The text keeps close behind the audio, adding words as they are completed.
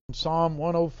Psalm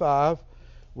 105,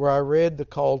 where I read the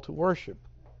call to worship.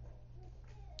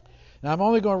 Now I'm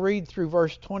only going to read through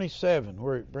verse 27,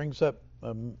 where it brings up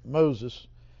Moses.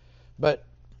 But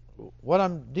what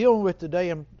I'm dealing with today,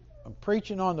 I'm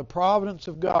preaching on the providence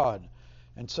of God.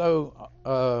 And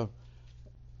so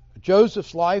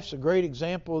Joseph's life's a great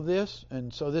example of this.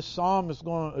 And so this psalm is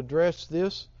going to address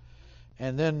this.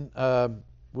 And then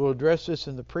we'll address this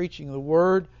in the preaching of the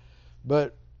Word.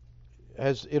 But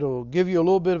as it'll give you a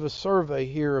little bit of a survey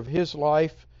here of his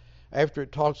life after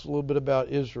it talks a little bit about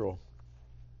Israel.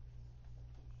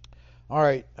 All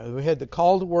right, we had the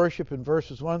call to worship in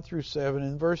verses 1 through 7.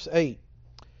 In verse 8,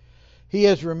 He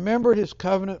has remembered His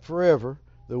covenant forever,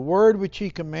 the word which He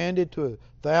commanded to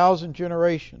 1,000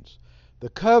 generations, the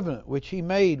covenant which He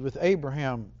made with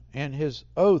Abraham and His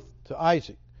oath to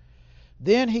Isaac.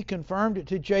 Then He confirmed it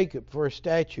to Jacob for a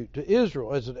statute, to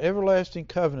Israel as an everlasting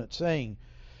covenant, saying,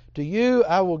 To you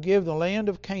I will give the land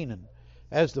of Canaan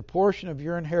as the portion of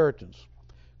your inheritance,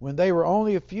 when they were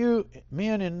only a few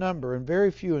men in number and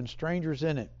very few and strangers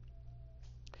in it.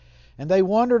 And they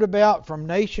wandered about from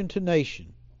nation to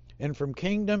nation and from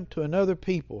kingdom to another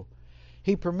people.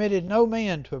 He permitted no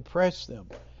man to oppress them,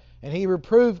 and He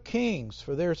reproved kings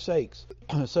for their sakes.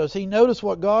 So see, notice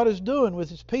what God is doing with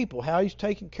His people, how He's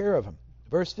taking care of them.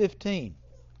 Verse 15,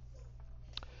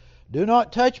 Do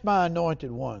not touch my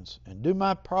anointed ones, and do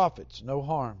my prophets no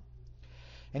harm.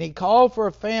 And He called for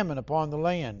a famine upon the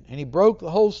land, and He broke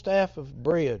the whole staff of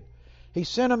bread. He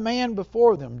sent a man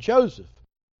before them, Joseph,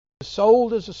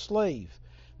 sold as a slave.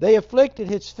 They afflicted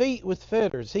his feet with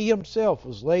fetters. He himself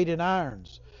was laid in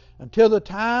irons, until the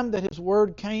time that His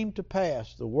word came to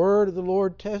pass. The word of the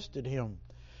Lord tested him.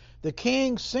 The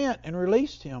king sent and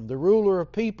released him, the ruler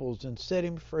of peoples, and set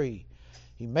him free.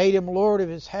 He made him lord of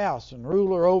his house and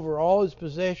ruler over all his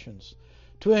possessions,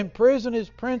 to imprison his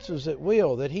princes at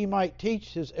will, that he might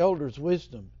teach his elders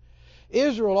wisdom.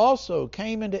 Israel also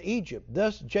came into Egypt.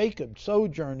 Thus Jacob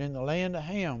sojourned in the land of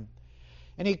Ham.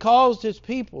 And he caused his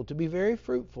people to be very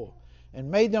fruitful, and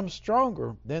made them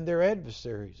stronger than their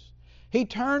adversaries. He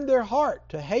turned their heart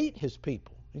to hate His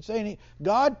people. He's saying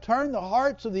God turned the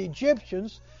hearts of the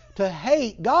Egyptians to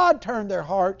hate. God turned their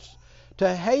hearts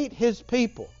to hate His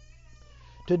people,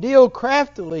 to deal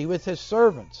craftily with His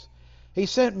servants. He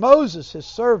sent Moses His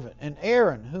servant and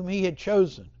Aaron whom He had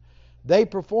chosen. They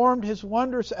performed His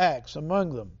wondrous acts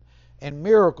among them and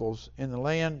miracles in the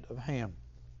land of Ham.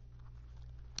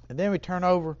 And then we turn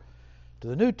over to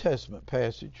the New Testament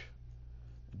passage,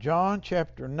 John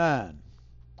chapter 9.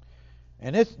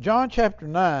 And it's John chapter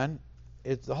 9.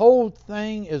 The whole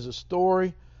thing is a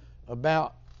story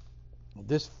about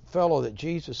this fellow that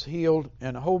Jesus healed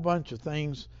and a whole bunch of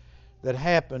things that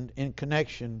happened in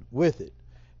connection with it.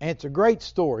 And it's a great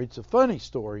story. It's a funny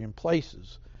story in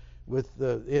places,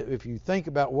 if you think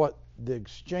about what the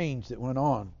exchange that went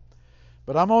on.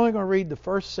 But I'm only going to read the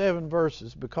first 7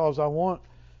 verses because I want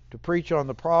to preach on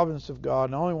the providence of God,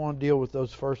 and I only want to deal with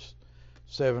those first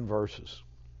 7 verses.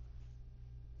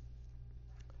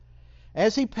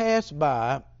 As He passed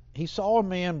by, He saw a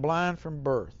man blind from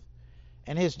birth,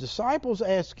 and His disciples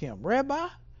asked Him, Rabbi,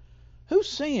 who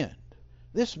sinned,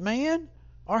 this man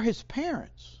or his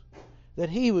parents, that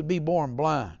he would be born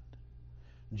blind?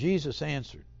 Jesus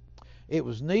answered, It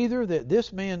was neither that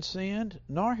this man sinned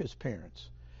nor his parents,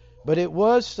 but it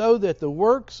was so that the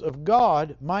works of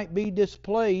God might be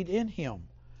displayed in him.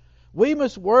 We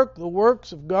must work the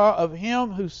works of God, of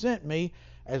Him who sent me,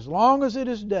 as long as it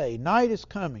is day. Night is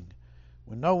coming,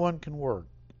 when no one can work.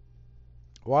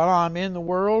 While I am in the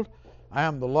world, I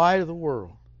am the light of the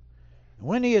world. And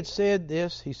when He had said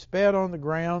this, He spat on the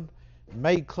ground, and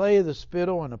made clay of the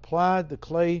spittle, and applied the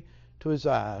clay to his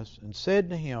eyes, and said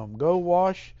to him, Go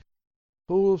wash in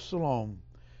the pool of Siloam,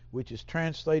 which is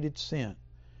translated sent.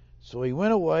 So he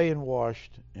went away and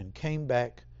washed, and came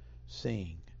back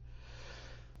seeing.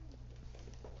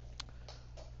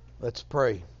 Let's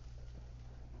pray.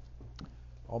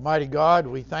 Almighty God,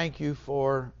 we thank You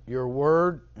for Your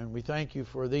Word, and we thank You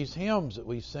for these hymns that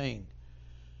we sing.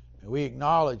 And we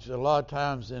acknowledge that a lot of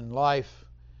times in life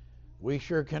we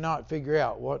sure cannot figure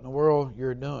out what in the world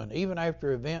You're doing. Even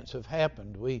after events have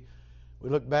happened, we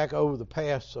look back over the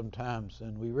past sometimes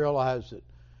and we realize that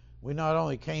we not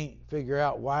only can't figure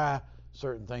out why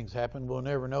certain things happen, we'll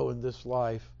never know in this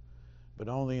life, but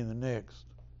only in the next.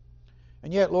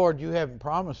 And yet, Lord, You haven't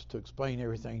promised to explain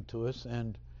everything to us,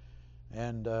 and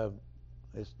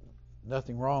there's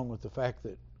nothing wrong with the fact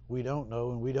that we don't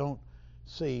know and we don't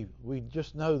see. We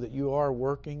just know that You are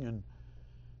working, and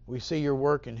we see Your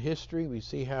work in history. We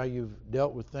see how You've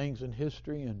dealt with things in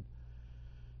history,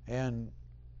 and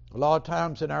a lot of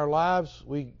times in our lives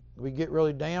we we get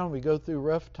really down, we go through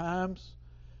rough times,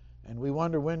 and we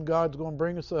wonder when God's going to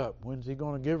bring us up. When's He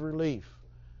going to give relief?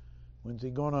 When's He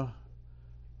going to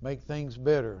make things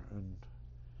better? And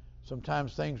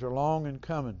sometimes things are long in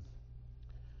coming.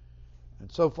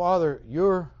 And so, Father,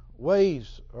 your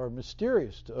ways are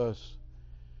mysterious to us.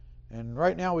 And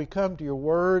right now we come to your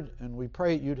word and we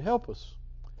pray that you'd help us.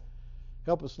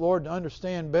 Help us, Lord, to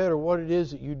understand better what it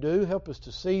is that you do. Help us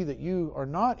to see that you are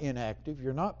not inactive,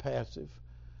 you're not passive,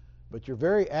 but you're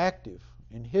very active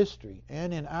in history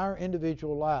and in our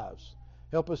individual lives.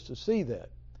 Help us to see that.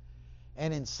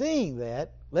 And in seeing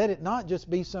that, let it not just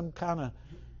be some kind of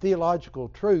theological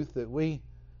truth that we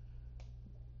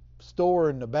store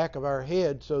in the back of our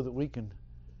head so that we can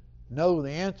know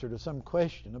the answer to some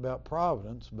question about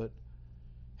providence, but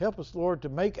help us, Lord, to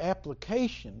make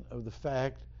application of the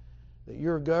fact that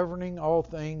you're governing all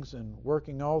things and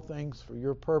working all things for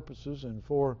your purposes and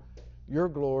for your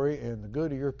glory and the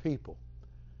good of your people.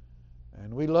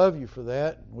 And we love you for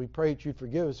that. And we pray that you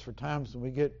forgive us for times when we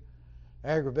get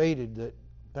aggravated that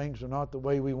things are not the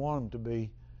way we want them to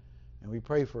be. And we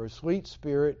pray for a sweet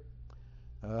spirit.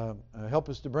 Help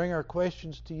us to bring our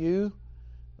questions to you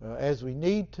as we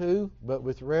need to, but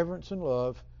with reverence and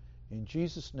love. In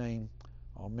Jesus' name,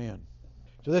 amen.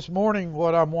 So this morning,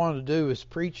 what I want to do is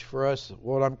preach for us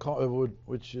what I'm calling,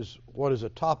 which is what is a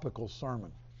topical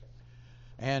sermon,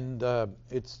 and the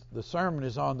sermon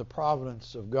is on the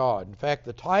providence of God. In fact,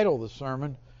 the title of the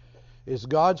sermon is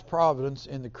God's Providence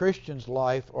in the Christian's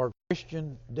Life, or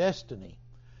Christian Destiny.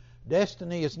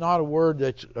 Destiny is not a word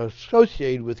that's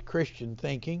associated with Christian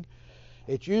thinking.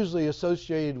 It's usually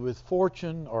associated with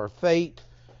fortune or fate.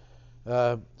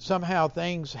 Somehow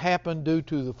things happen due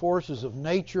to the forces of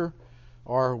nature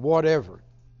or whatever.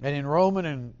 And in Roman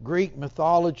and Greek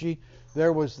mythology,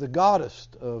 there was the goddess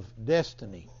of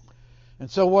destiny. And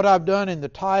so what I've done in the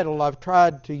title, I've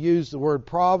tried to use the word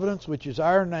providence, which is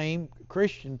our name.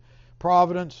 Christian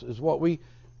providence is what we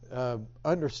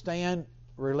understand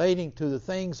relating to the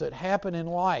things that happen in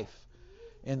life,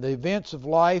 in the events of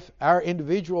life, our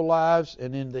individual lives,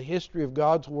 and in the history of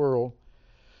God's world.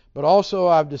 But also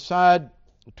I've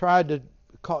tried to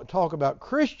talk about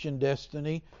Christian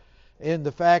destiny in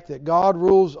the fact that God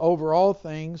rules over all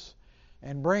things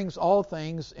and brings all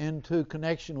things into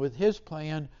connection with His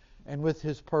plan and with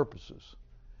His purposes.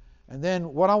 And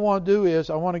then what I want to do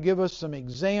is I want to give us some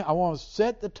I want to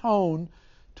set the tone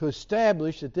to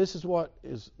establish that this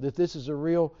is a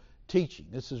real teaching.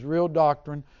 This is real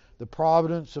doctrine, the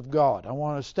providence of God. I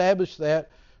want to establish that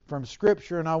from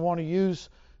Scripture, and I want to use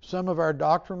some of our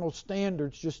doctrinal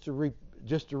standards just to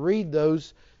read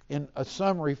those in a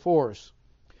summary for us.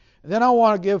 And then I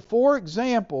want to give 4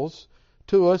 examples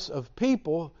to us of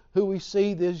people who we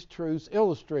see these truths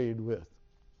illustrated with.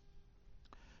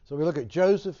 So we look at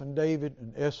Joseph and David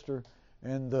and Esther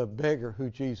and the beggar who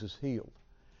Jesus healed.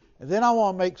 And then I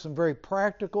want to make some very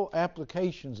practical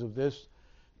applications of this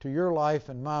to your life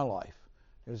and my life.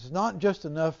 It's not just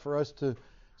enough for us to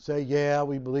say, yeah,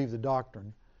 we believe the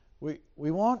doctrine. We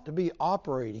want to be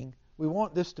operating. We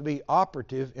want this to be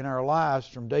operative in our lives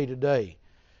from day to day.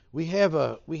 We have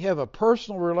a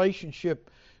personal relationship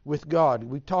with God.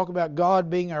 We talk about God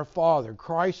being our Father.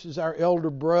 Christ is our elder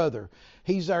brother.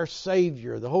 He's our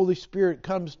Savior. The Holy Spirit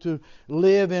comes to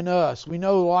live in us. We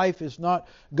know life is not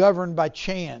governed by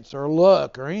chance or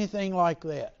luck or anything like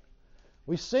that.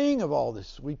 We sing of all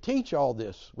this. We teach all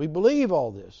this. We believe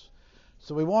all this.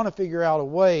 So we want to figure out a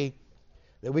way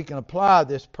that we can apply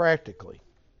this practically.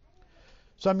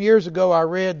 Some years ago I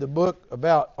read the book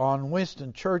on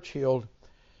Winston Churchill,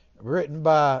 written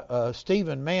by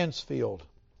Stephen Mansfield.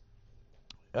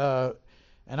 And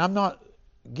I'm not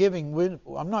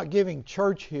giving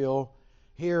Churchill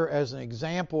here as an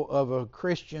example of a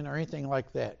Christian or anything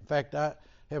like that. In fact, I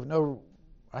don't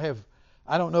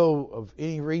know of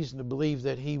any reason to believe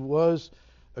that he was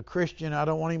a Christian. I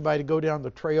don't want anybody to go down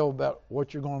the trail about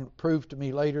what you're going to prove to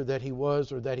me later that he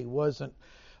was or that he wasn't.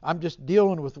 I'm just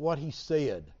dealing with what he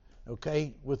said,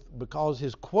 okay? Because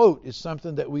his quote is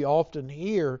something that we often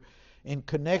hear in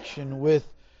connection with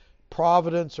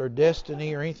providence or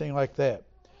destiny or anything like that.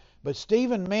 But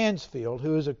Stephen Mansfield,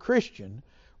 who is a Christian,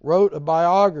 wrote a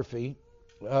biography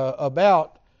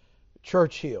about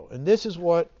Churchill. And this is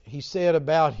what he said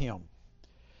about him.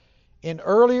 In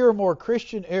earlier, more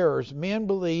Christian eras, men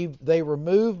believed they were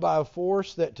moved by a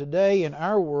force that today in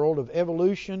our world of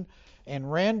evolution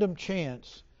and random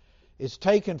chance is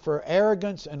taken for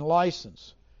arrogance and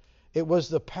license. It was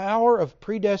the power of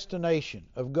predestination,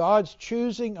 of God's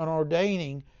choosing and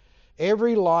ordaining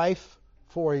every life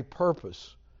for a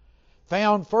purpose.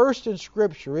 Found first in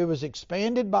Scripture, it was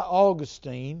expanded by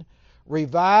Augustine,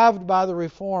 revived by the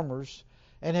Reformers,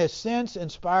 and has since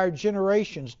inspired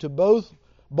generations to both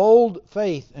bold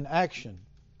faith and action.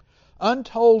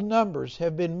 Untold numbers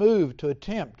have been moved to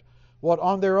attempt what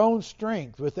on their own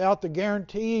strength, without the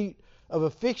guarantee of a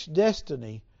fixed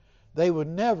destiny, they would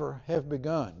never have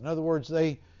begun. In other words,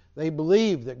 they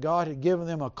believed that God had given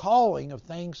them a calling of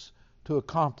things to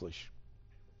accomplish.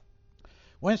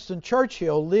 Winston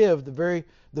Churchill lived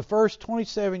the first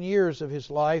 27 years of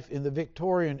his life in the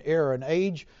Victorian era, an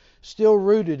age still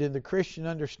rooted in the Christian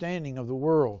understanding of the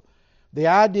world. The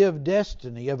idea of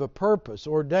destiny, of a purpose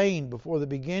ordained before the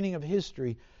beginning of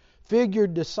history,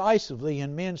 figured decisively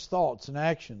in men's thoughts and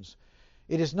actions.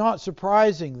 It is not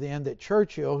surprising, then, that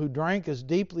Churchill, who drank as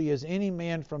deeply as any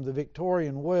man from the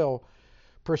Victorian well,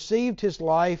 perceived his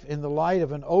life in the light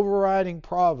of an overriding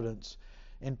providence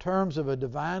in terms of a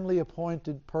divinely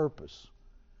appointed purpose.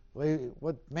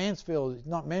 What Mansfield's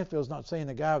not saying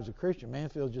the guy was a Christian.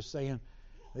 Mansfield's just saying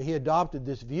that he adopted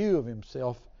this view of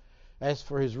himself as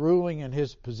for his ruling and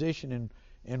his position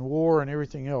in war and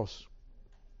everything else.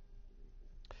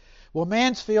 Well,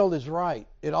 Mansfield is right.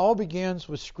 It all begins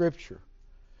with Scripture.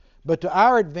 But to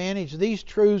our advantage, these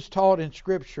truths taught in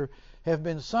Scripture have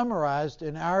been summarized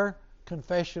in our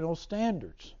confessional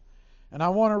standards. And I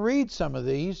want to read some of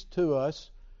these to us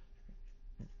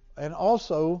and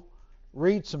also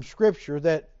read some Scripture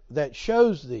that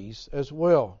shows these as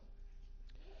well.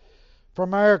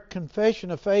 From our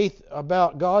confession of faith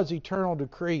about God's eternal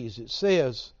decrees, it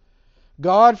says,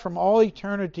 God from all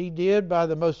eternity did by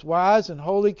the most wise and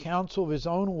holy counsel of His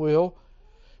own will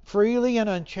freely and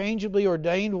unchangeably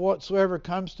ordained whatsoever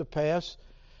comes to pass,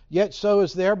 yet so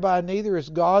as thereby neither is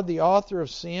God the author of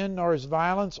sin, nor is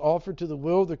violence offered to the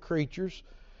will of the creatures,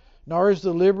 nor is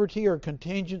the liberty or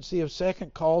contingency of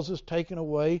second causes taken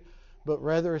away, but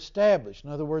rather established.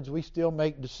 In other words, we still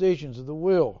make decisions of the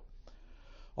will.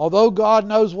 Although God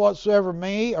knows whatsoever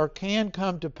may or can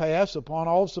come to pass upon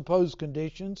all supposed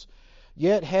conditions,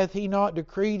 yet hath He not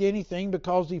decreed anything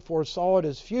because He foresaw it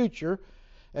as future,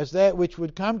 as that which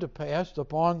would come to pass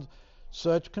upon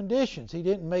such conditions. He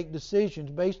didn't make decisions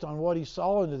based on what He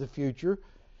saw into the future.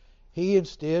 He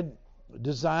instead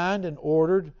designed and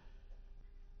ordered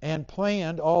and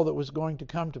planned all that was going to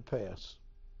come to pass.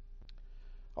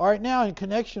 All right, now in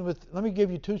connection with, let me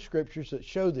give you two scriptures that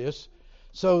show this.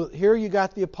 So here you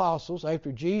got the apostles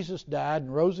after Jesus died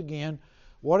and rose again.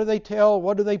 What do they tell?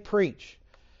 What do they preach?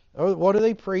 What do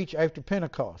they preach after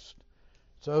Pentecost?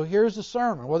 So here's the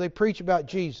sermon. What do they preach about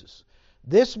Jesus?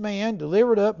 This man,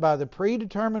 delivered up by the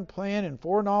predetermined plan and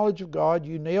foreknowledge of God,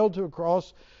 you nailed to a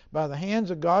cross by the hands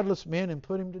of godless men and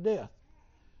put Him to death.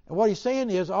 And what he's saying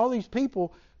is all these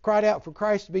people cried out for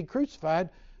Christ to be crucified,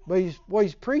 but what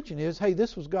he's preaching is, hey,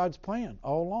 this was God's plan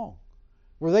all along.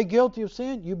 Were they guilty of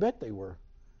sin? You bet they were.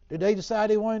 Did they decide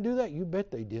they wanted to do that? You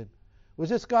bet they did. Was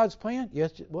this God's plan?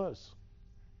 Yes, it was.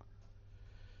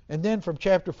 And then from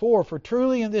chapter 4, for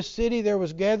truly in this city there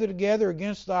was gathered together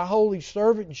against thy holy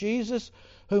servant Jesus,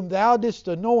 whom thou didst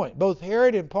anoint, both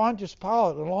Herod and Pontius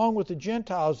Pilate, along with the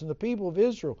Gentiles and the people of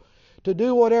Israel, to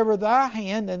do whatever thy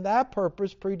hand and thy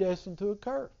purpose predestined to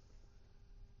occur.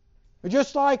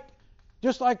 Just like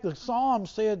the Psalm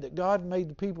said that God made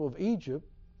the people of Egypt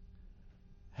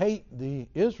hate the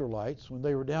Israelites when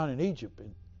they were down in Egypt.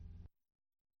 And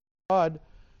God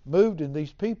moved in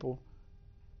these people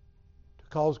to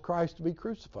cause Christ to be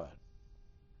crucified.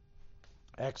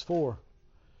 Acts 4.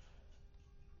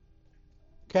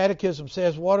 Catechism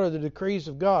says, what are the decrees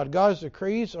of God? God's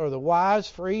decrees are the wise,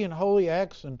 free, and holy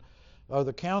acts and are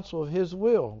the counsel of His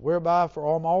will, whereby for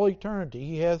all eternity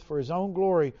He hath for His own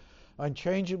glory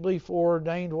unchangeably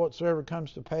foreordained whatsoever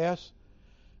comes to pass,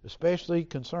 especially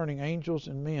concerning angels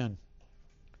and men.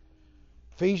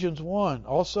 Ephesians 1,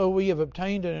 also we have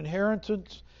obtained an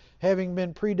inheritance, having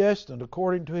been predestined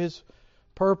according to His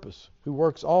purpose, who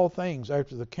works all things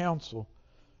after the counsel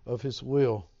of His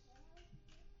will.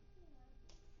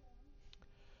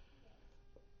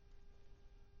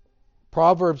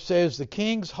 Proverbs says, the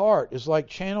king's heart is like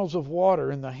channels of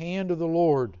water in the hand of the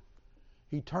Lord.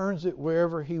 He turns it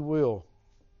wherever He will.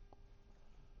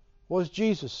 What does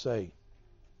Jesus say?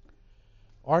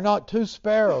 Are not two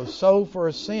sparrows sold for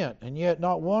a cent, and yet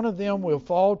not one of them will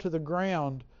fall to the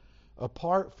ground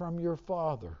apart from your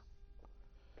Father?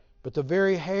 But the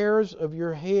very hairs of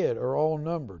your head are all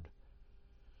numbered.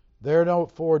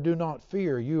 Therefore do not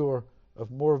fear, you are of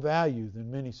more value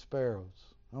than many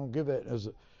sparrows.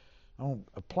 I'll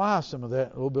apply some of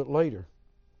that a little bit later.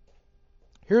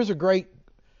 Here's a great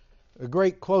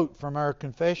quote from our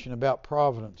confession about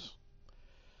providence.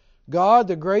 God,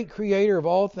 the great creator of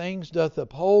all things, doth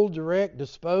uphold, direct,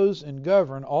 dispose, and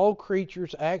govern all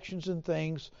creatures, actions, and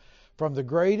things from the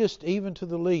greatest even to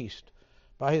the least,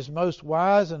 by His most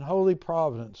wise and holy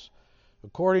providence,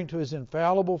 according to His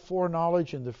infallible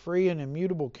foreknowledge and the free and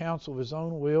immutable counsel of His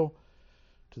own will,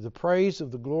 to the praise of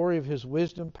the glory of His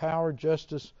wisdom, power,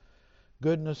 justice,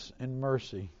 goodness, and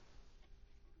mercy.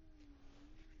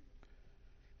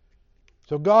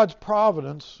 So God's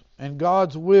providence and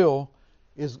God's will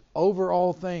is over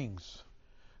all things.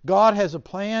 God has a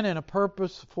plan and a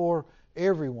purpose for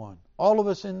everyone. All of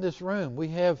us in this room, we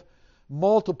have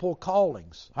multiple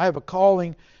callings. I have a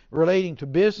calling relating to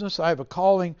business. I have a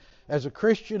calling as a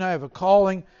Christian. I have a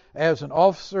calling as an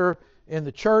officer in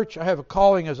the church. I have a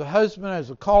calling as a husband. I have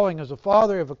a calling as a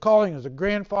father. I have a calling as a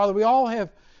grandfather. We all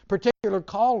have particular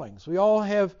callings. We all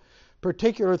have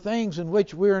particular things in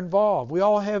which we're involved. We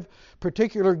all have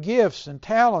particular gifts and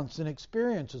talents and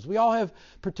experiences. We all have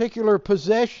particular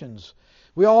possessions.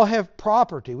 We all have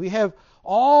property. We have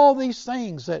all these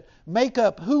things that make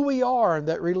up who we are and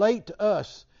that relate to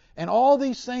us. And all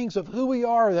these things of who we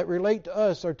are that relate to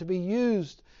us are to be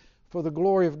used for the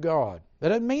glory of God. That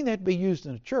doesn't mean they have to be used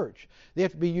in a church. They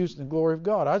have to be used in the glory of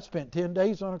God. I spent 10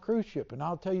 days on a cruise ship, and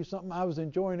I'll tell you something, I was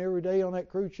enjoying every day on that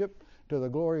cruise ship to the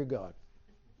glory of God.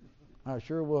 I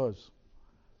sure was.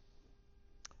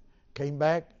 Came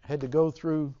back, had to go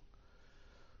through,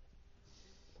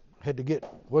 had to get,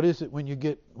 what is it when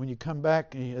you come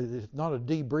back, it's not a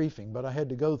debriefing, but I had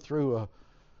to go through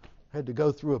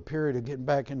a period of getting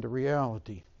back into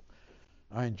reality.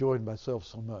 I enjoyed myself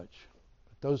so much.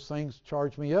 But those things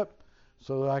charge me up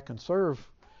so that I can serve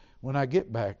when I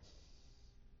get back.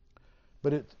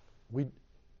 But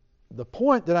the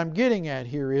point that I'm getting at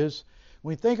here is,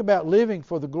 when we think about living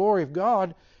for the glory of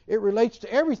God, it relates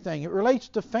to everything. It relates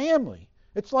to family.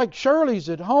 It's like Shirley's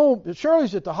at home.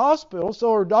 Shirley's at the hospital,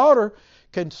 so her daughter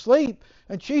can sleep,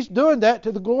 and she's doing that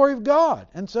to the glory of God.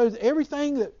 And so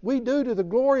everything that we do to the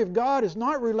glory of God is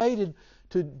not related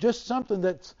to just something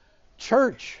that's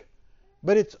church,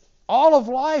 but it's all of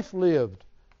life lived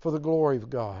for the glory of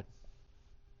God.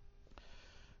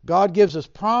 God gives us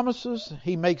promises.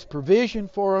 He makes provision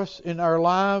for us in our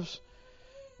lives.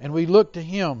 And we look to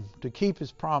Him to keep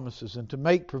His promises and to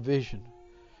make provision.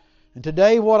 And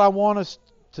today what I want us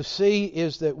to see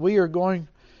is that we are going,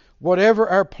 whatever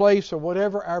our place or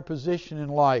whatever our position in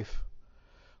life,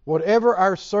 whatever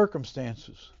our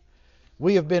circumstances,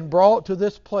 we have been brought to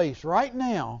this place right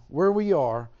now where we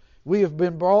are. We have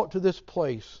been brought to this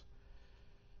place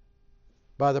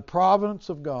by the providence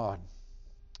of God,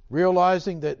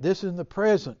 realizing that this in the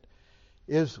present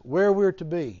is where we're to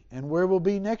be, and where we'll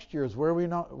be next year is where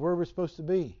we're supposed to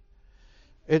be.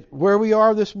 Where we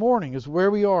are this morning is where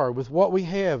we are with what we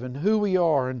have and who we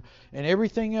are and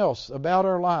everything else about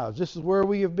our lives. This is where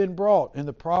we have been brought in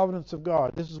the providence of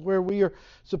God. This is where we are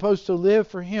supposed to live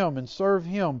for Him and serve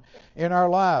Him in our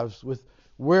lives with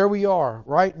where we are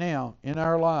right now in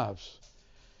our lives.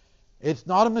 It's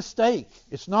not a mistake.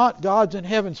 It's not God's in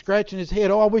heaven scratching His head,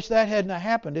 I wish that hadn't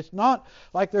happened. It's not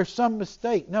like there's some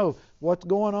mistake. No, what's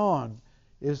going on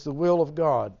is the will of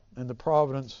God and the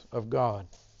providence of God.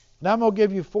 Now I'm going to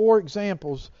give you 4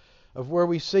 examples of where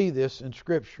we see this in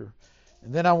Scripture.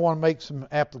 And then I want to make some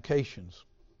applications.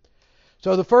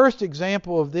 So the first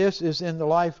example of this is in the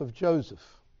life of Joseph.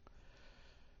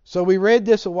 So we read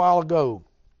this a while ago.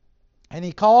 And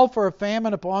he called for a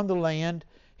famine upon the land.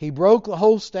 He broke the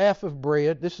whole staff of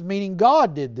bread. This is meaning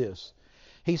God did this.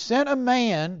 He sent a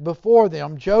man before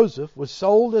them. Joseph was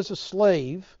sold as a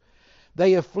slave.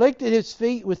 They afflicted his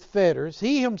feet with fetters.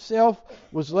 He himself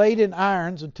was laid in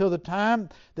irons until the time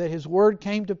that his word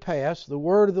came to pass. The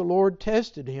word of the Lord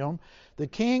tested him. The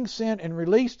king sent and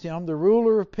released him, the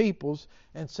ruler of peoples,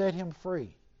 and set him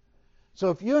free.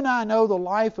 So if you and I know the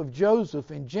life of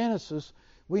Joseph in Genesis,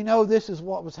 we know this is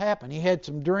what was happening. He had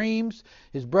some dreams.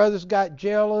 His brothers got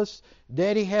jealous.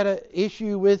 Daddy had an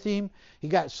issue with him. He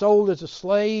got sold as a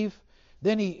slave.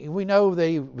 Then we know that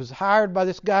he was hired by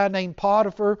this guy named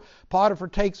Potiphar. Potiphar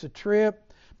takes a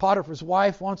trip. Potiphar's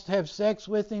wife wants to have sex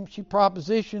with him. She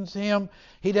propositions him.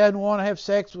 He doesn't want to have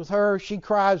sex with her. She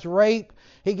cries rape.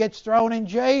 He gets thrown in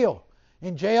jail.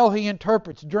 In jail, he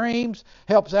interprets dreams,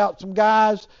 helps out some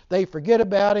guys. They forget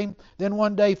about him. Then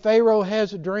one day, Pharaoh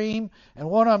has a dream, and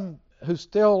one of them who's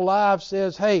still alive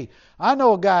says, hey, I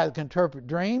know a guy that can interpret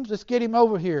dreams. Let's get him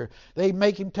over here. They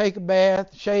make him take a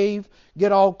bath, shave,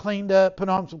 get all cleaned up, put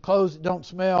on some clothes that don't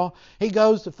smell. He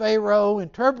goes to Pharaoh,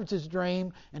 interprets his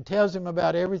dream, and tells him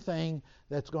about everything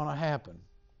that's going to happen.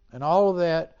 And all of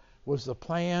that was the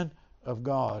plan of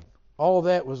God. All of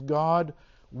that was God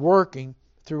working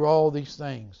through all these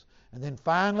things. And then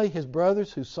finally, his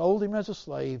brothers who sold him as a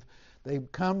slave, they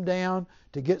come down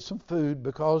to get some food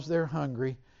because they're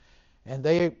hungry. And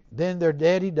then their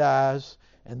daddy dies,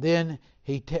 and then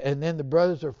the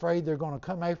brothers are afraid they're going to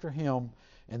come after him.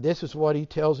 And this is what he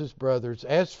tells his brothers: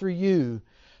 "As for you,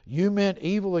 you meant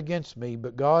evil against me,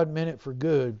 but God meant it for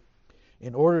good,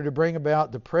 in order to bring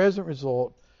about the present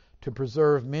result, to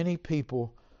preserve many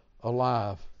people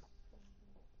alive."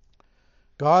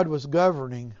 God was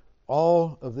governing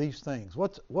all of these things.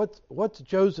 What's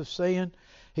Joseph saying?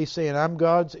 He's saying, "I'm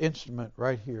God's instrument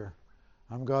right here.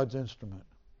 I'm God's instrument."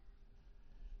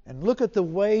 And look at the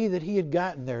way that he had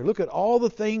gotten there. Look at all the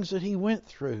things that he went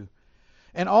through.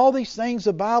 And all these things,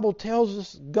 the Bible tells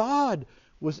us God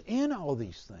was in all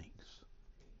these things.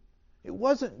 It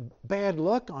wasn't bad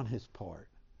luck on his part.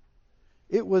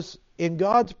 It was in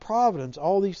God's providence,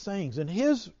 all these things. And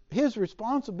his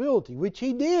responsibility, which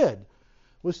he did,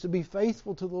 was to be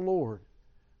faithful to the Lord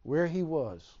where he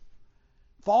was.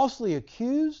 Falsely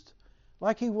accused,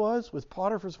 like he was with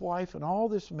Potiphar's wife and all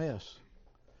this mess.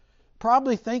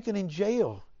 Probably thinking in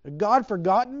jail, "Had God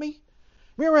forgotten me?"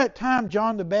 Remember that time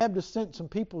John the Baptist sent some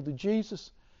people to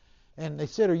Jesus and they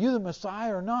said, "Are you the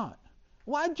Messiah or not?"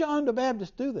 Why did John the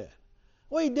Baptist do that?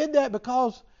 Well, he did that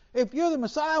because if you're the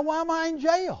Messiah, why am I in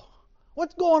jail?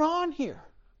 What's going on here?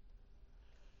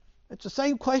 It's the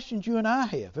same questions you and I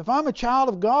have. If I'm a child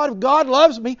of God, if God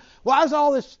loves me, why is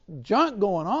all this junk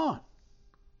going on?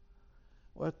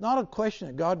 Well, it's not a question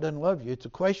that God doesn't love you. It's a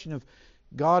question of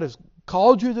God has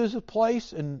called you to this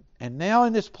place, and now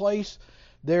in this place,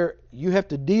 you have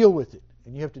to deal with it.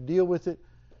 And you have to deal with it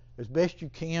as best you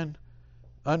can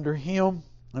under Him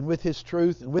and with His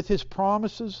truth and with His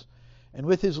promises and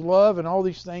with His love and all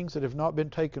these things that have not been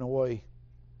taken away.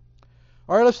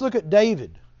 All right, let's look at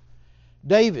David.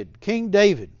 King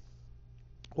David.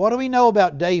 What do we know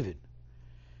about David?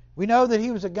 We know that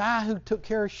he was a guy who took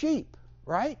care of sheep,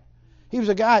 right? He was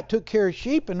a guy that took care of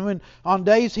sheep, and when on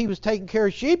days he was taking care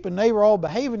of sheep and they were all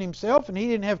behaving himself and he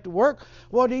didn't have to work,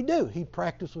 what did he do? He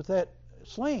practiced with that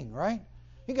sling, right?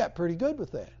 He got pretty good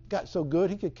with that. Got so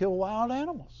good he could kill wild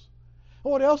animals.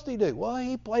 Well, what else did he do? Well,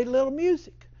 he played a little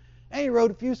music, and he wrote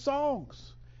a few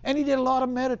songs, and he did a lot of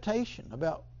meditation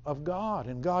of God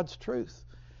and God's truth.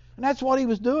 And that's what he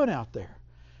was doing out there.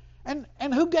 And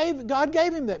God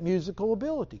gave him that musical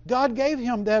ability. God gave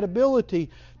him that ability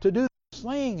to do the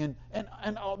sling,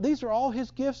 and these are all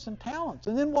his gifts and talents.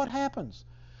 And then what happens?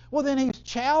 Well, then he's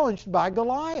challenged by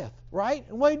Goliath, right?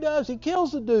 And what he does, he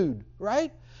kills the dude,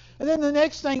 right? And then the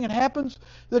next thing that happens,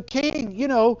 the king,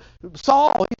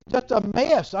 Saul, he's just a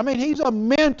mess. I mean, he's a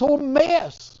mental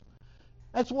mess.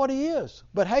 That's what he is.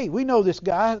 But hey, we know this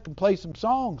guy can play some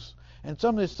songs. And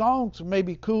some of his songs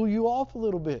maybe cool you off a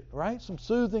little bit, right? Some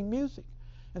soothing music.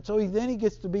 And so then he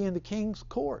gets to be in the king's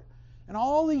court. And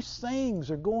all these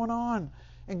things are going on.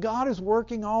 And God is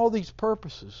working all these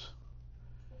purposes.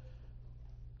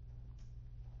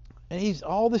 And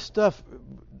all this stuff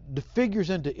figures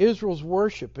into Israel's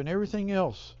worship and everything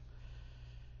else.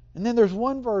 And then there's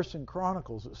one verse in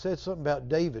Chronicles that says something about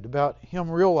David, about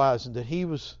him realizing that he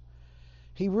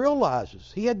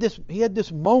realizes he had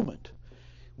this moment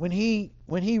when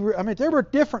there were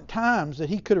different times that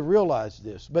he could have realized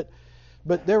this,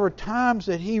 but there were times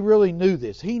that he really knew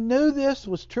this. He knew this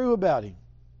was true about him.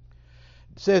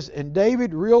 It says, "And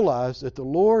David realized that the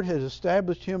Lord had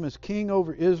established him as king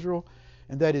over Israel,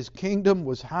 and that his kingdom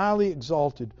was highly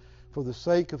exalted for the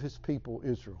sake of his people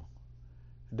Israel."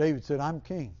 And David said, "I'm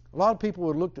king." A lot of people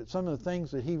would look at some of the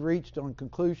things that he reached on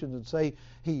conclusions and say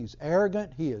he's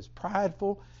arrogant, he is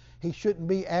prideful, he shouldn't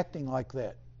be acting like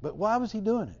that. But why was he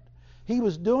doing it? He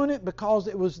was doing it because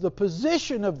it was the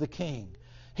position of the king.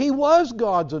 He was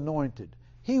God's anointed.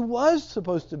 He was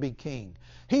supposed to be king.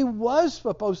 He was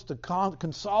supposed to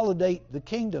consolidate the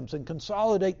kingdoms and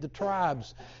consolidate the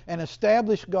tribes and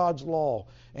establish God's law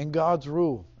and God's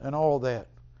rule and all that.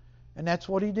 And that's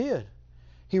what he did.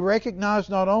 He recognized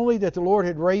not only that the Lord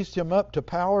had raised him up to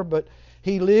power, but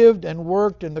he lived and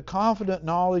worked in the confident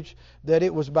knowledge that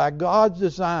it was by God's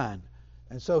design.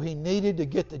 And so he needed to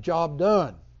get the job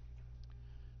done.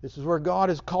 This is where God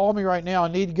has called me right now. I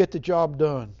need to get the job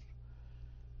done.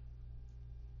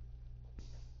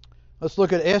 Let's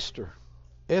look at Esther.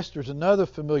 Esther's another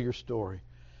familiar story.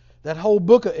 That whole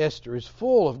book of Esther is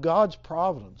full of God's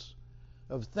providence,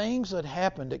 of things that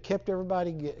happened that kept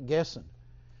everybody guessing.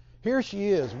 Here she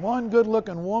is, one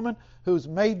good-looking woman who's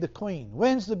made the queen,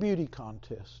 wins the beauty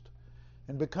contest,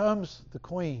 and becomes the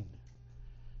queen.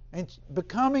 And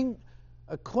becoming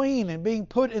a queen and being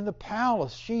put in the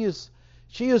palace, she is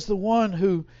the one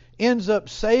who ends up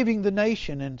saving the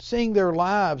nation and seeing their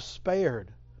lives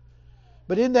spared.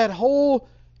 But in that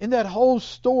whole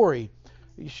story,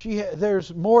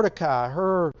 there's Mordecai,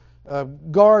 her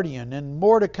guardian, and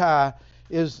Mordecai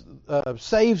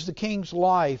saves the king's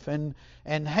life, and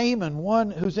Haman,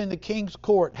 one who's in the king's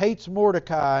court, hates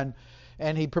Mordecai,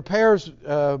 and he prepares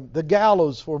the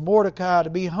gallows for Mordecai to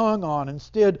be hung on.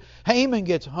 Instead, Haman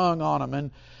gets hung on him,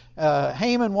 and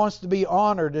Haman wants to be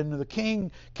honored, and the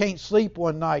king can't sleep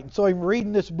one night. And so I'm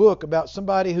reading this book about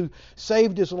somebody who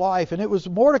saved his life, and it was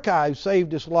Mordecai who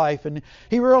saved his life, and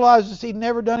he realizes he'd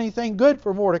never done anything good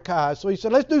for Mordecai. So he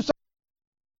said, let's do something.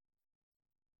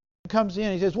 Comes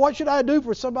in, he says, what should I do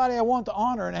for somebody I want to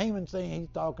honor? And Haman's saying he's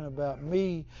talking about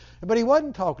me. But he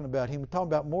wasn't talking about him, he was talking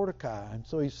about Mordecai. And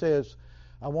so he says,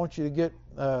 I want you to get,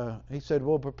 he said,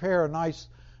 well, prepare a nice,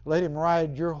 let him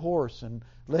ride your horse and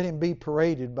let him be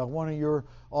paraded by one of your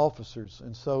officers.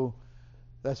 And so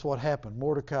that's what happened.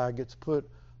 Mordecai gets put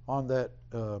on that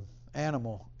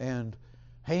animal, and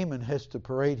Haman has to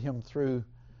parade him through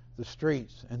the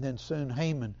streets. And then soon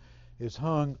Haman is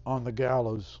hung on the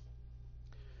gallows.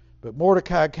 But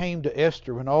Mordecai came to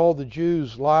Esther when all the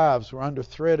Jews' lives were under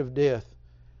threat of death.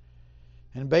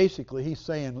 And basically he's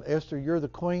saying, Esther, you're the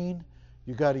queen.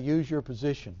 You've got to use your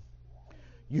position.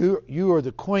 You are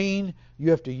the queen. You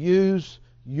have to use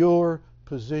your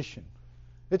position.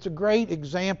 It's a great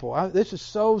example. This is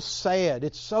so sad.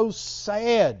 It's so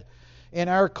sad in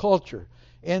our culture.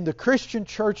 In the Christian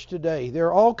church today, there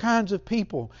are all kinds of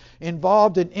people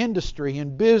involved in industry,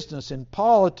 in business, in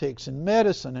politics, in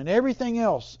medicine, and everything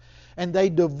else. And they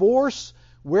divorce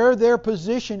where their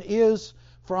position is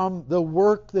from the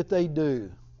work that they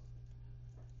do.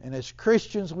 And as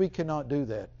Christians, we cannot do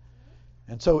that.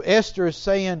 And so Esther is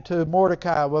saying to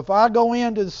Mordecai, well, if I go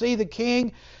in to see the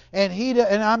king and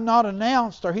I'm not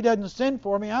announced, or he doesn't send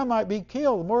for me, I might be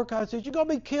killed. And Mordecai says, you're going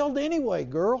to be killed anyway,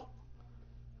 girl.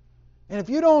 And if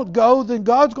you don't go, then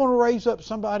God's going to raise up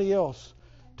somebody else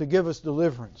to give us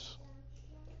deliverance.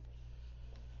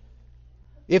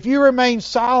 If you remain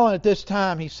silent at this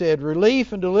time, he said,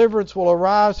 relief and deliverance will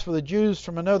arise for the Jews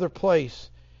from another place,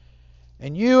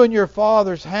 and you and your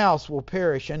father's house will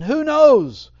perish. And who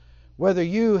knows whether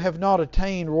you have not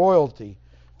attained royalty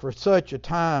for such a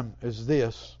time as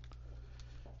this.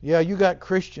 Yeah, you got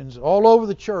Christians all over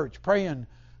the church praying,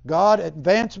 God,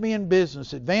 advance me in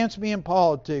business, advance me in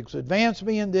politics, advance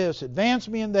me in this, advance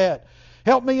me in that,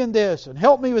 help me in this, and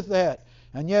help me with that.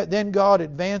 And yet then God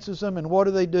advances them, and what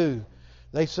do?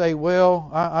 They say, well,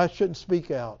 I shouldn't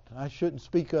speak out. I shouldn't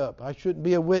speak up. I shouldn't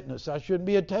be a witness. I shouldn't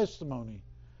be a testimony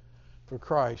for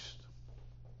Christ.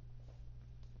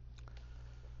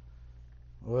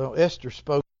 Well, Esther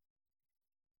spoke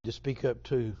to speak up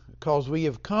too, because we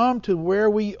have come to where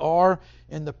we are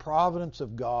in the providence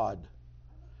of God.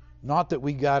 Not that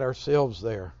we got ourselves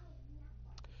there.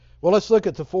 Well, let's look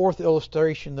at the fourth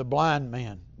illustration, the blind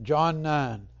man, John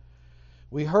 9.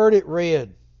 We heard it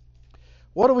read.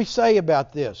 What do we say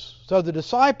about this? So the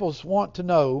disciples want to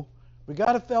know, we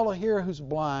got a fellow here who's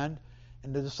blind,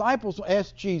 and the disciples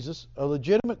asked Jesus a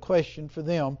legitimate question for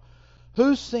them.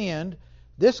 Who sinned,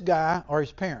 this guy or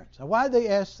his parents? Now, why did they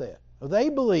ask that? Well, they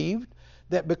believed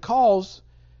that because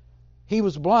he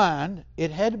was blind,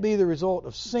 it had to be the result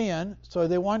of sin, so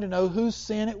they wanted to know whose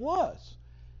sin it was,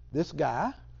 this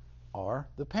guy or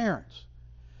the parents.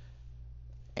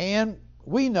 And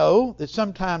we know that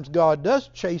sometimes God does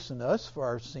chasten us for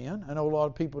our sin. I know a lot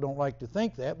of people don't like to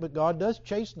think that, but God does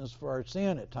chasten us for our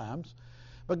sin at times.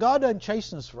 But God doesn't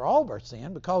chasten us for all of our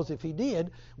sin, because if He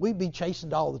did, we'd be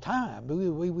chastened all the time.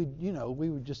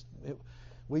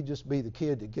 We'd just be the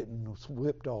kid that getting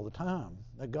whipped all the time.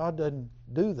 God doesn't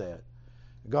do that.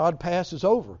 God passes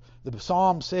over. The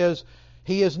Psalm says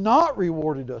He has not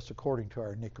rewarded us according to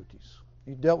our iniquities.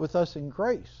 He dealt with us in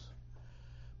grace.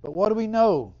 But what do we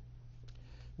know?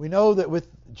 We know that with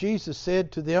Jesus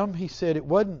said to them, He said it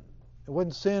wasn't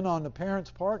sin on the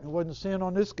parents' part, and it wasn't sin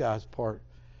on this guy's part.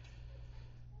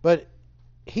 But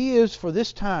He is for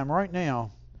this time right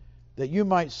now, that you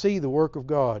might see the work of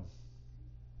God.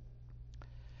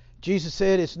 Jesus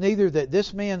said it's neither that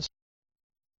this man,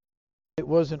 it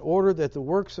was in order that the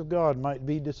works of God might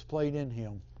be displayed in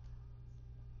him.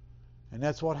 And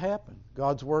that's what happened.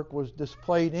 God's work was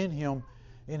displayed in him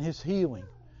in His healing.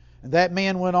 And that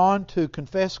man went on to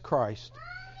confess Christ.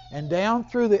 And down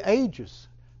through the ages,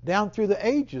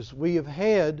 we have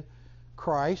had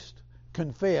Christ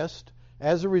confessed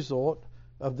as a result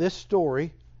of this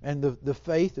story and the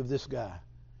faith of this guy.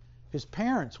 His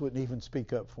parents wouldn't even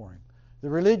speak up for him. The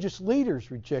religious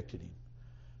leaders rejected him.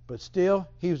 But still,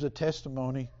 he was a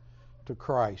testimony to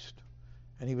Christ.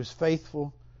 And he was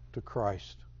faithful to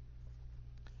Christ.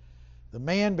 The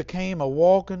man became a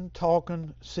walking,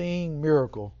 talking, seeing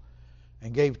miracle,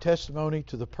 and gave testimony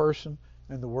to the person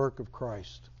and the work of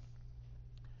Christ.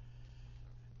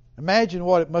 Imagine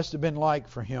what it must have been like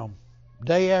for him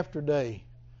day after day,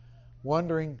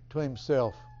 wondering to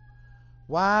himself,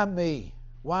 why me?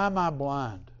 Why am I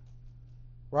blind?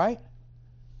 Right?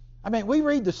 I mean, we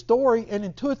read the story, and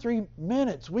in 2 or 3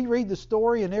 minutes, we read the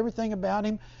story and everything about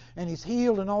him, and he's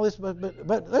healed and all this,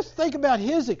 but let's think about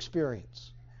his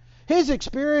experience. His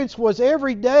experience was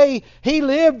every day he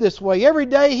lived this way. Every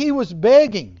day he was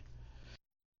begging.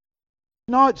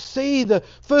 He could not see the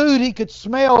food, he could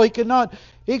smell, he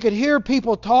could hear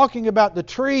people talking about the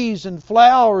trees and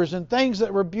flowers and things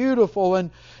that were beautiful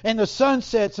and the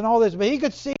sunsets and all this, but he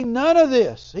could see none of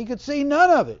this. He could see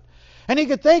none of it. And he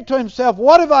could think to himself,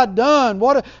 what have I done?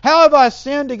 How have I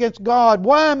sinned against God?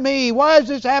 Why me? Why is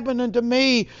this happening to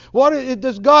me?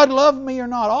 Does God love me or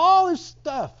not? All this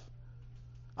stuff.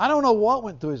 I don't know what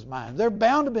went through his mind. There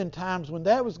bound to have been times when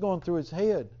that was going through his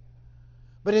head.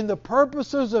 But in the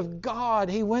purposes of God,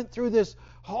 he went through this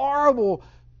horrible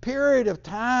period of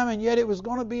time, and yet it was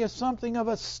going to be something of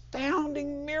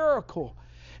astounding miracle.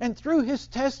 And through his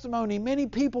testimony, many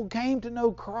people came to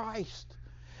know Christ.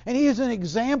 And he is an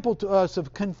example to us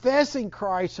of confessing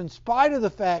Christ in spite of the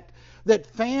fact that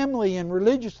family and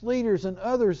religious leaders and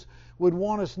others would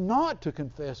want us not to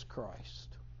confess Christ.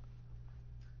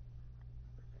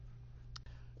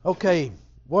 Okay,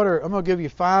 I'm going to give you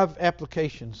 5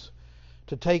 applications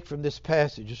to take from this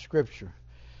passage of Scripture.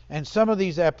 And some of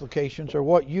these applications are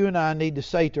what you and I need to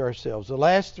say to ourselves. The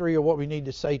last 3 are what we need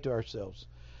to say to ourselves.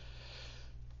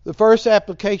 The first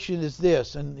application is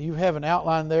this, and you have an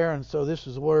outline there, and so this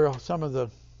is where some of the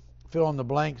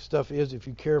fill-in-the-blank stuff is, if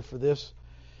you care for this.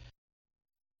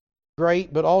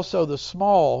 Great, but also the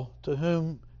small to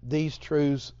whom these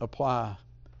truths apply.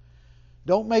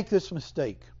 Don't make this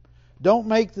mistake. Don't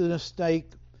make the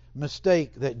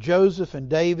mistake that Joseph and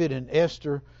David and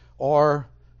Esther are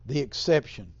the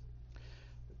exception.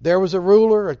 There was a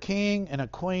ruler, a king, and a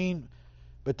queen,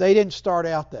 but they didn't start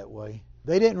out that way.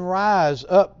 They didn't rise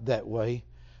up that way.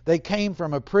 They came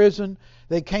from a prison.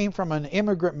 They came from an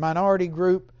immigrant minority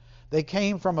group. They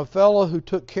came from a fellow who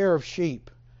took care of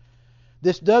sheep.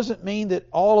 This doesn't mean that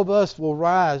all of us will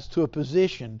rise to a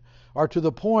position or to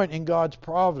the point in God's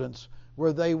providence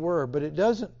where they were, but it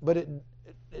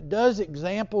does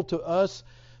example to us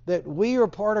that we are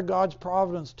part of God's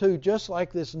providence too, just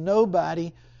like this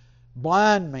nobody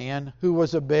blind man who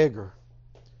was a beggar.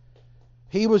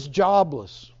 He was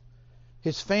jobless.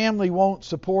 His family won't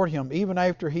support him even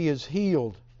after he is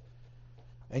healed.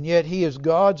 And yet he is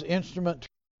God's instrument to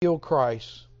heal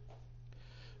Christ.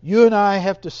 You and I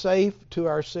have to say to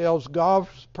ourselves,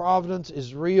 God's providence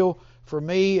is real for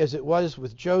me as it was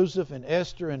with Joseph and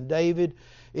Esther and David.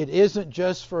 It isn't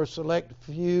just for a select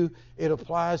few. It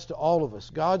applies to all of us.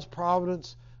 God's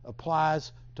providence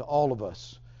applies to all of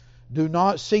us. Do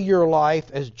not see your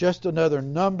life as just another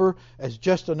number, as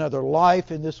just another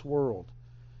life in this world.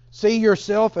 See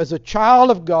yourself as a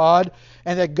child of God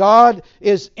and that God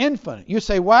is infinite. You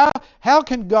say, wow, how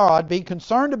can God be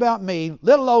concerned about me,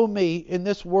 little old me, in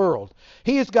this world?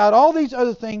 He has got all these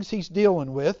other things He's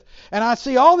dealing with, and I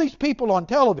see all these people on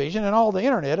television and all the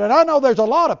internet, and I know there's a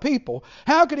lot of people.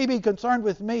 How could He be concerned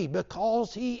with me?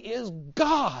 Because He is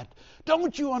God.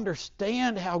 Don't you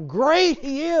understand how great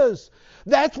He is?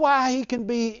 That's why He can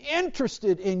be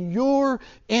interested in your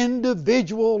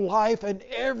individual life and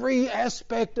every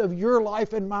aspect of your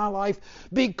life and my life,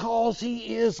 because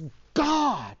He is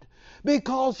God.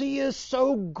 Because He is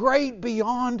so great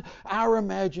beyond our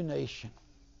imagination.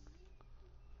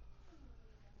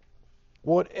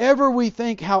 Whatever we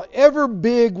think, however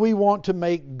big we want to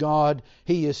make God,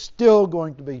 He is still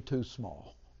going to be too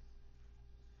small.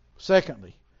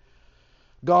 Secondly,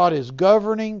 God is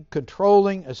governing,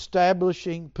 controlling,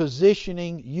 establishing,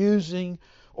 positioning, using,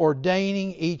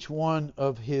 ordaining each one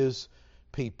of His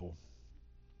people.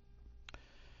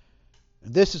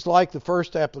 This is like the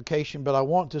first application, but I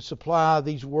want to supply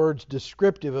these words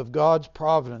descriptive of God's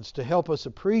providence to help us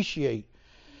appreciate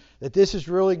that this is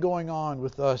really going on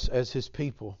with us as His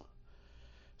people.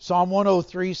 Psalm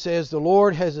 103 says, "The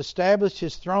Lord has established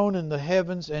His throne in the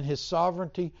heavens, and His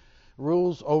sovereignty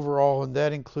rules over all," and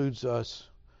that includes us.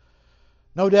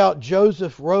 No doubt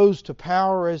Joseph rose to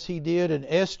power as he did, and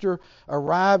Esther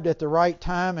arrived at the right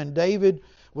time, and David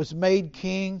was made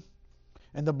king,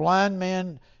 and the blind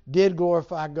man did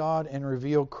glorify God and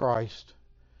reveal Christ.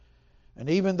 And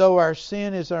even though our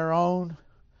sin is our own,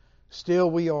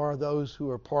 still we are those who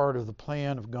are part of the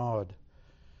plan of God.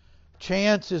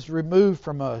 Chance is removed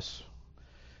from us.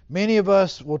 Many of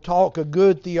us will talk a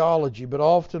good theology, but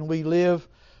often we live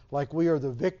like we are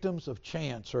the victims of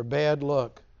chance or bad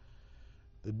luck.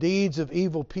 The deeds of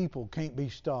evil people can't be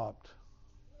stopped.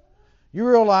 You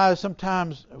realize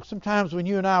sometimes when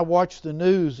you and I watch the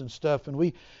news and stuff, and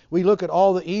we look at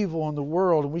all the evil in the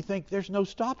world, and we think there's no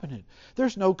stopping it.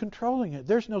 There's no controlling it.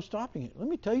 There's no stopping it. Let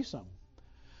me tell you something.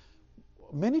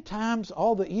 Many times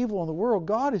all the evil in the world,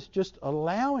 God is just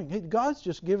allowing. God's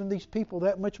just giving these people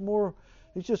that much more.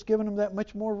 He's just giving them that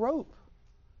much more rope.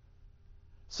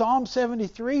 Psalm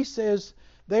 73 says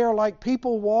they are like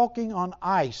people walking on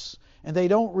ice, and they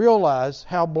don't realize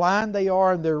how blind they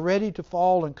are, and they're ready to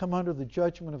fall and come under the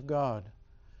judgment of God.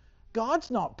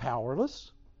 God's not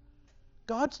powerless.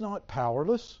 God's not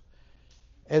powerless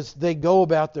as they go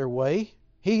about their way.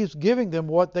 He is giving them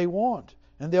what they want,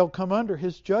 and they'll come under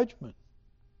His judgment.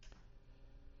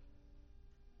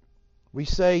 We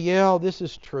say, yeah, this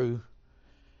is true.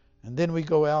 And then we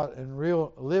go out and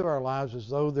live our lives as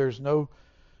though there's no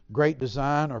great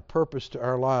design or purpose to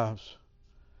our lives.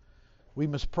 We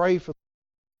must pray for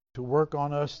to work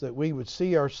on us, that we would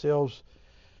see ourselves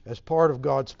as part of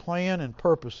God's plan and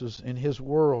purposes in His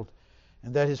world,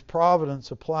 and that His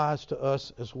providence applies to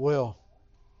us as well.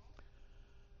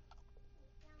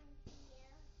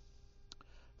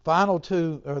 Final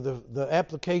two are the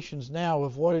applications now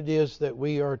of what it is that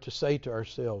we are to say to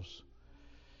ourselves.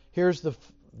 Here's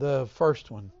the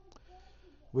first one,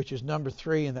 which is number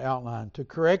 3 in the outline. To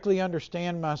correctly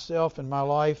understand myself and my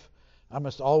life, I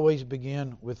must always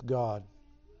begin with God.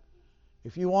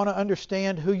 If you want to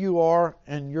understand who you are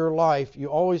and your life, you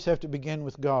always have to begin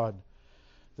with God.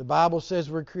 The Bible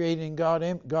says we're created in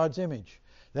God's image.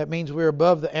 That means we're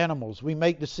above the animals. We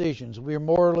make decisions. We're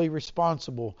morally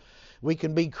responsible. We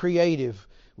can be creative.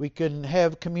 We can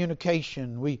have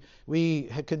communication. We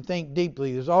can think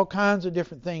deeply. There's all kinds of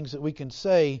different things that we can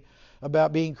say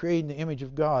about being created in the image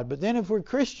of God. But then if we're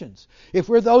Christians, if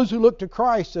we're those who look to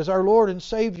Christ as our Lord and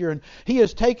Savior, and He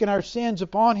has taken our sins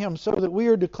upon Him so that we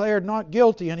are declared not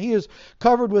guilty, and He has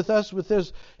covered with us with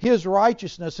His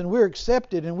righteousness, and we're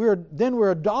accepted, and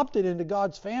we're adopted into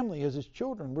God's family as His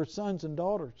children. We're sons and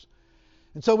daughters.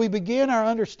 And so we begin our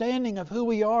understanding of who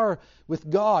we are with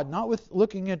God, not with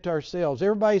looking at ourselves.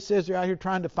 Everybody says they're out here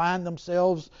trying to find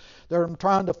themselves. I'm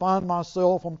trying to find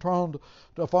myself. I'm trying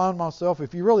to find myself.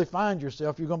 If you really find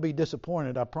yourself, you're going to be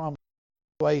disappointed, I promise.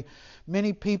 Way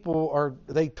many people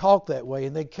they talk that way,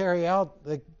 and they carry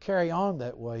on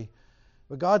that way.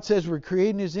 But God says we're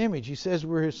created in His image. He says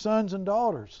we're His sons and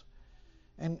daughters.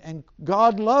 And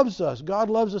God loves us. God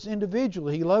loves us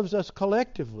individually. He loves us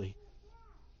collectively.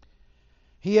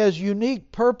 He has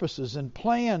unique purposes and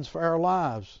plans for our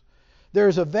lives.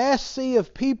 There's a vast sea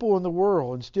of people in the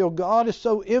world, and still God is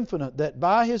so infinite that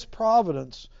by His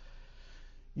providence,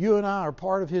 you and I are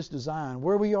part of His design.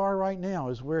 Where we are right now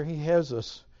is where He has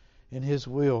us in His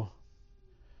will.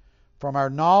 From our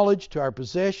knowledge to our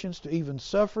possessions to even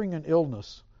suffering and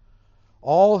illness,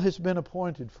 all has been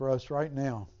appointed for us right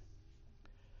now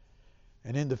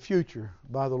and in the future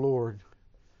by the Lord.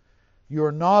 You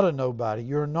are not a nobody.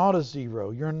 You're not a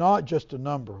zero. You're not just a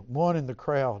number, one in the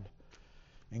crowd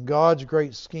in God's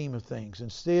great scheme of things.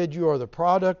 Instead, you are the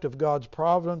product of God's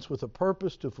providence with a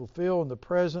purpose to fulfill in the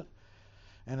present,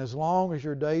 and as long as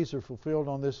your days are fulfilled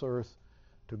on this earth,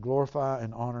 to glorify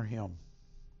and honor Him.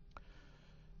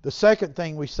 The second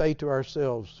thing we say to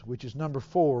ourselves, which is number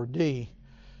 4, D,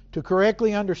 to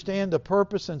correctly understand the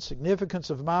purpose and significance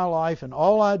of my life and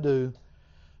all I do,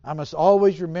 I must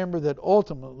always remember that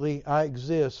ultimately I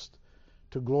exist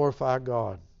to glorify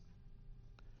God.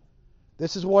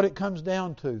 This is what it comes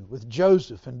down to with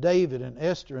Joseph and David and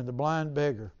Esther and the blind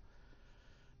beggar.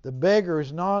 The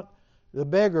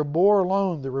beggar bore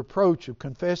alone the reproach of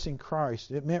confessing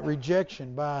Christ. It meant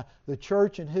rejection by the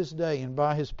church in his day and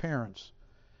by his parents.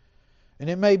 And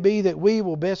it may be that we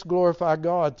will best glorify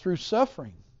God through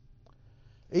suffering,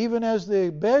 even as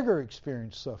the beggar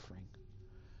experienced suffering.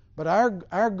 But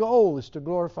our goal is to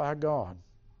glorify God.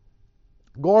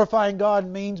 Glorifying God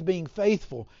means being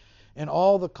faithful in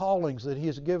all the callings that He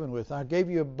has given with. I gave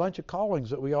you a bunch of callings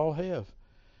that we all have.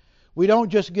 We don't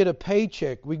just get a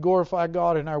paycheck. We glorify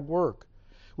God in our work.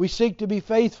 We seek to be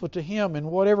faithful to Him in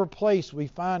whatever place we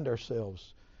find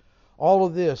ourselves. All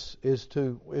of this is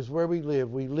where we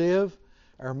live.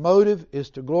 Our motive is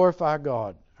to glorify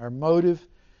God. Our motive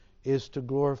is to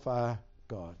glorify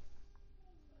God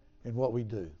in what we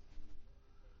do.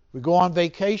 We go on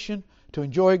vacation to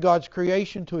enjoy God's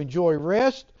creation, to enjoy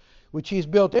rest, which He's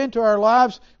built into our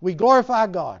lives. We glorify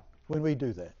God when we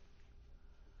do that.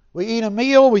 We eat a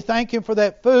meal, we thank Him for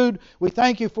that food. We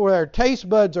thank you for our taste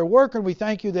buds are working. We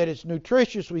thank you that it's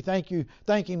nutritious. We thank Him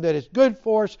that it's good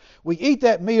for us. We eat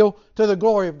that meal to the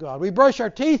glory of God. We brush our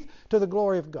teeth to the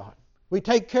glory of God. We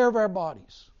take care of our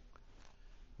bodies.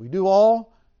 We do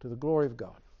all to the glory of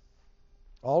God.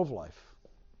 All of life.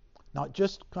 Not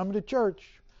just coming to church,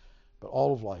 but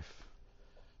all of life.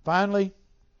 Finally,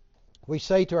 we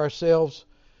say to ourselves,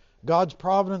 God's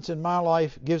providence in my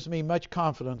life gives me much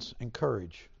confidence and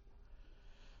courage.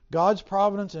 God's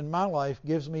providence in my life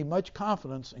gives me much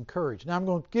confidence and courage. Now I'm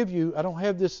going to give you, I don't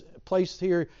have this placed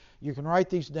here, you can write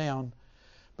these down,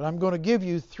 but I'm going to give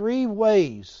you 3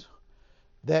 ways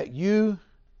that you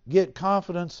get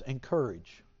confidence and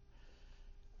courage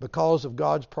because of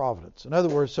God's providence. In other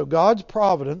words, so God's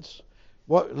providence,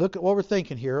 look at what we're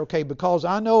thinking here. Okay, because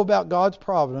I know about God's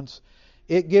providence,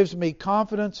 it gives me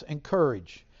confidence and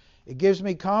courage. It gives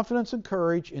me confidence and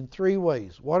courage in 3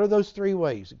 ways. What are those 3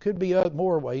 ways? It could be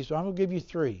more ways, but I'm going to give you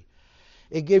 3.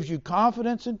 It gives you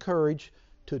confidence and courage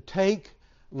to take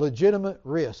legitimate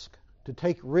risk, to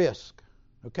take risk.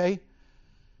 Okay?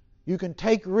 You can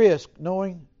take risk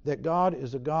knowing that God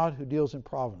is a God who deals in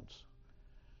providence.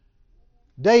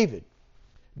 David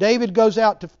goes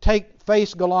out to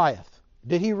face Goliath.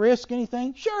 Did he risk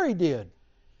anything? Sure he did.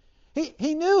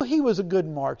 He knew he was a good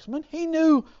marksman. He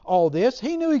knew all this.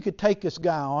 He knew he could take this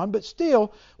guy on, but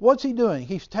still, what's he doing?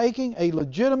 He's taking a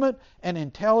legitimate and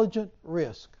intelligent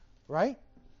risk, right?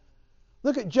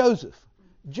 Look at Joseph.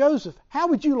 Joseph, how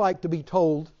would you like to be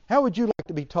told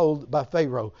by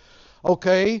Pharaoh,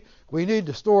 okay, we need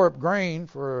to store up grain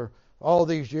for all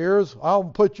these years. I'll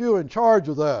put you in charge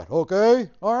of that, okay?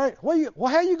 All right.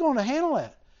 How are you going to handle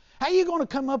that? How are you going to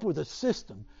come up with a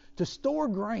system to store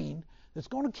grain that's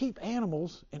going to keep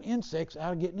animals and insects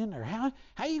out of getting in there? How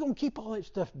are you going to keep all that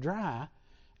stuff dry,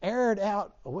 air it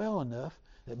out well enough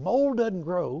that mold doesn't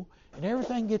grow and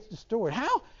everything gets destroyed?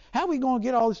 How are we going to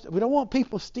get all this stuff? We don't want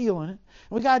people stealing it.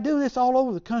 We got to do this all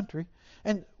over the country.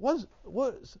 And with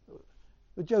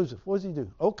Joseph, what does he do?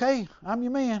 Okay, I'm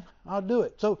your man. I'll do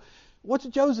it. So what's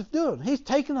Joseph doing? He's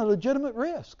taking a legitimate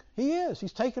risk. He is.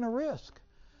 He's taking a risk.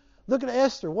 Look at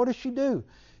Esther. What does she do?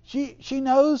 She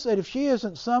knows that if she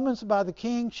isn't summoned by the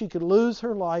king, she could lose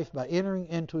her life by entering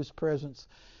into his presence.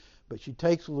 But she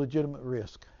takes a legitimate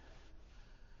risk.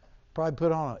 Probably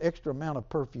put on an extra amount of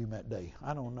perfume that day.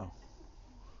 I don't know.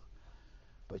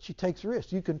 But she takes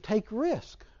risk. You can take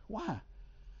risk. Why?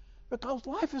 Because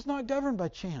life is not governed by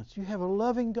chance. You have a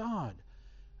loving God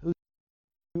who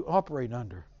you operate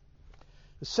under.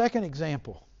 The second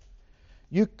example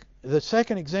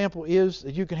is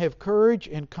that you can have courage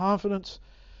and confidence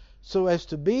so as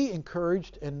to be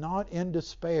encouraged and not in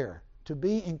despair. To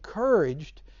be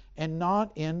encouraged and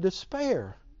not in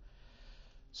despair.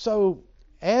 So,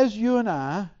 as you and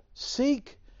I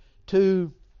seek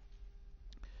to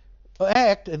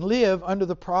act and live under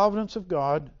the providence of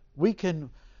God, we can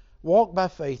walk by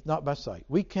faith, not by sight.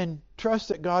 We can trust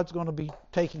that God's going to be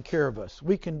taking care of us.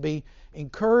 We can be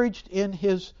encouraged in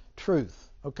His truth.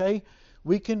 Okay?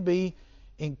 We can be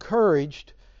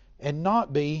encouraged and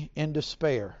not be in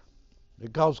despair.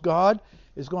 Because God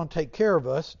is going to take care of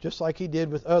us just like He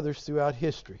did with others throughout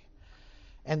history.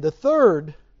 And the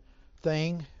third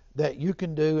thing that you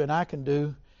can do and I can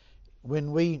do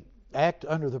when we act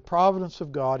under the providence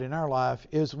of God in our life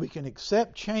is we can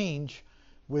accept change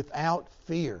without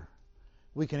fear.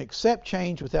 We can accept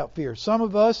change without fear. Some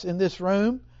of us in this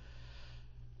room,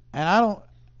 and I don't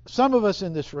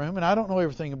know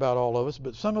everything about all of us,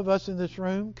 but some of us in this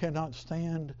room cannot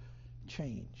stand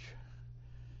change.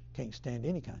 Can't stand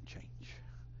any kind of change.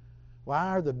 Why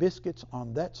are the biscuits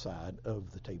on that side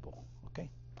of the table? Okay?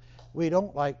 We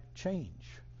don't like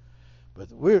change. But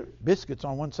biscuits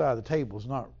on one side of the table is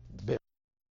not biscuits.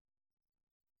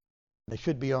 They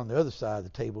should be on the other side of the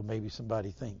table, maybe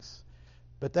somebody thinks.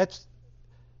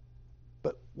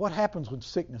 But what happens when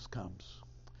sickness comes?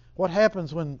 What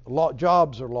happens when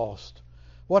jobs are lost?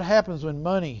 What happens when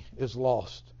money is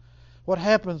lost? What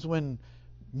happens when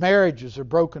marriages are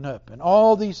broken up and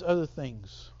all these other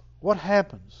things? What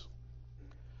happens?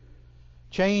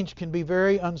 Change can be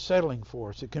very unsettling for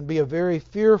us. It can be a very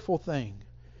fearful thing.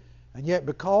 And yet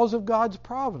because of God's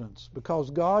providence,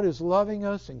 because God is loving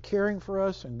us and caring for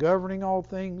us and governing all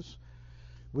things,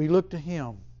 we look to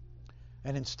Him.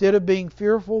 And instead of being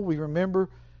fearful, we remember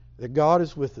that God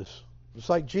is with us. Just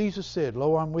like Jesus said,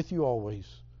 "Lo, I'm with you always."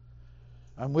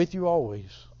 I'm with you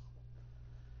always.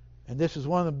 And this is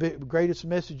one of the greatest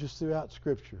messages throughout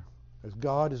Scripture, as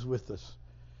God is with us,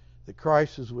 that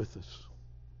Christ is with us.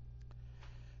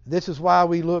 This is why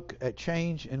we look at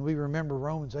change and we remember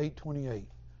Romans 8:28.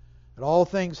 That all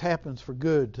things happen for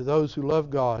good to those who love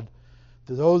God,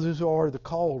 to those who are the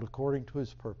called according to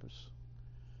His purpose.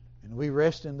 And we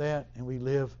rest in that and we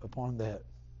live upon that.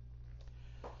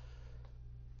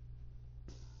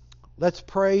 Let's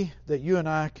pray that you and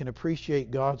I can appreciate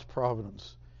God's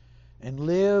providence and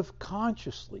live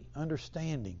consciously,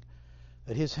 understanding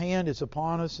that His hand is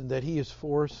upon us and that He is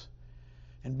for us.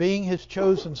 And being His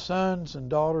chosen sons and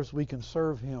daughters, we can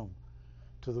serve Him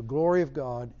to the glory of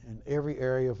God in every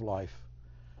area of life.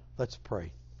 Let's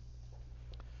pray.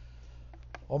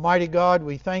 Almighty God,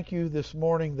 we thank You this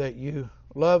morning that You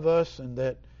love us and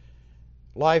that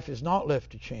life is not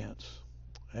left to chance.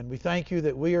 And we thank You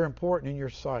that we are important in Your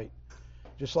sight,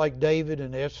 just like David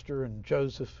and Esther and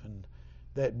Joseph and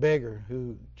that beggar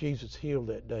who Jesus healed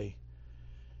that day.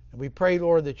 And we pray,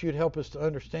 Lord, that You'd help us to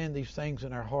understand these things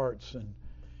in our hearts and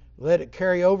let it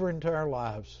carry over into our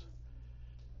lives.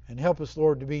 And help us,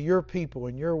 Lord, to be Your people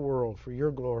in Your world for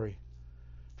Your glory.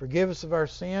 Forgive us of our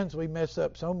sins. We mess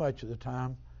up so much of the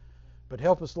time. But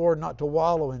help us, Lord, not to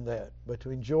wallow in that, but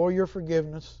to enjoy Your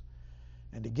forgiveness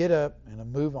and to get up and to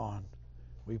move on.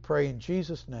 We pray in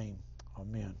Jesus' name.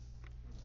 Amen.